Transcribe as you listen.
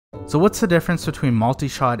So what's the difference between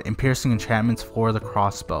Multishot and Piercing Enchantments for the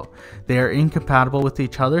crossbow? They are incompatible with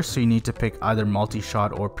each other, so you need to pick either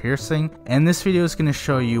Multishot or Piercing. And this video is going to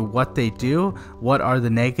show you what they do, what are the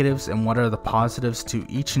negatives, and what are the positives to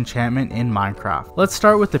each enchantment in Minecraft. Let's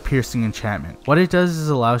start with the Piercing Enchantment. What it does is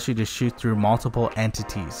allows you to shoot through multiple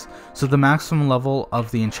entities. So the maximum level of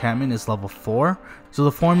the enchantment is level 4. So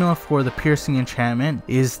the formula for the Piercing Enchantment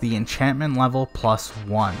is the enchantment level plus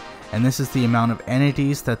 1. And this is the amount of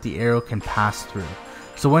entities that the arrow can pass through.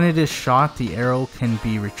 So when it is shot, the arrow can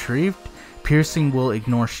be retrieved. Piercing will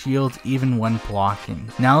ignore shields even when blocking.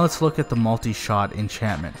 Now let's look at the Multishot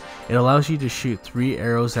enchantment. It allows you to shoot 3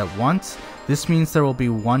 arrows at once. This means there will be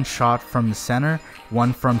 1 shot from the center,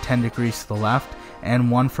 1 from 10 degrees to the left, and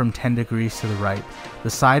 1 from 10 degrees to the right. The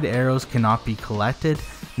side arrows cannot be collected.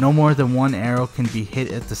 No more than 1 arrow can be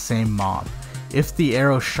hit at the same mob. If the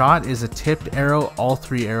arrow shot is a tipped arrow, all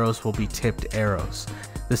 3 arrows will be tipped arrows.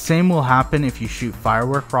 The same will happen if you shoot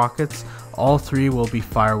firework rockets, all 3 will be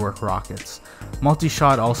firework rockets.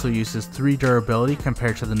 Multishot also uses 3 durability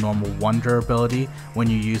compared to the normal 1 durability when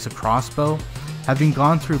you use a crossbow. Having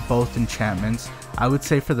gone through both enchantments, I would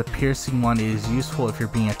say for the piercing one it is useful if you're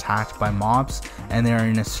being attacked by mobs and they are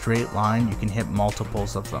in a straight line, you can hit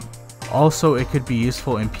multiples of them. Also, it could be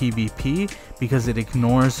useful in PvP because it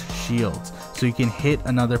ignores shields, so you can hit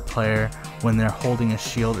another player when they're holding a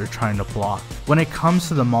shield or trying to block. When it comes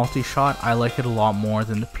to the Multishot, I like it a lot more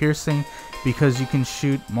than the piercing because you can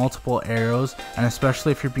shoot multiple arrows, and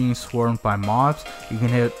especially if you're being swarmed by mobs, you can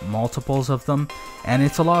hit multiples of them, and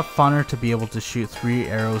it's a lot funner to be able to shoot 3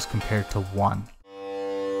 arrows compared to 1.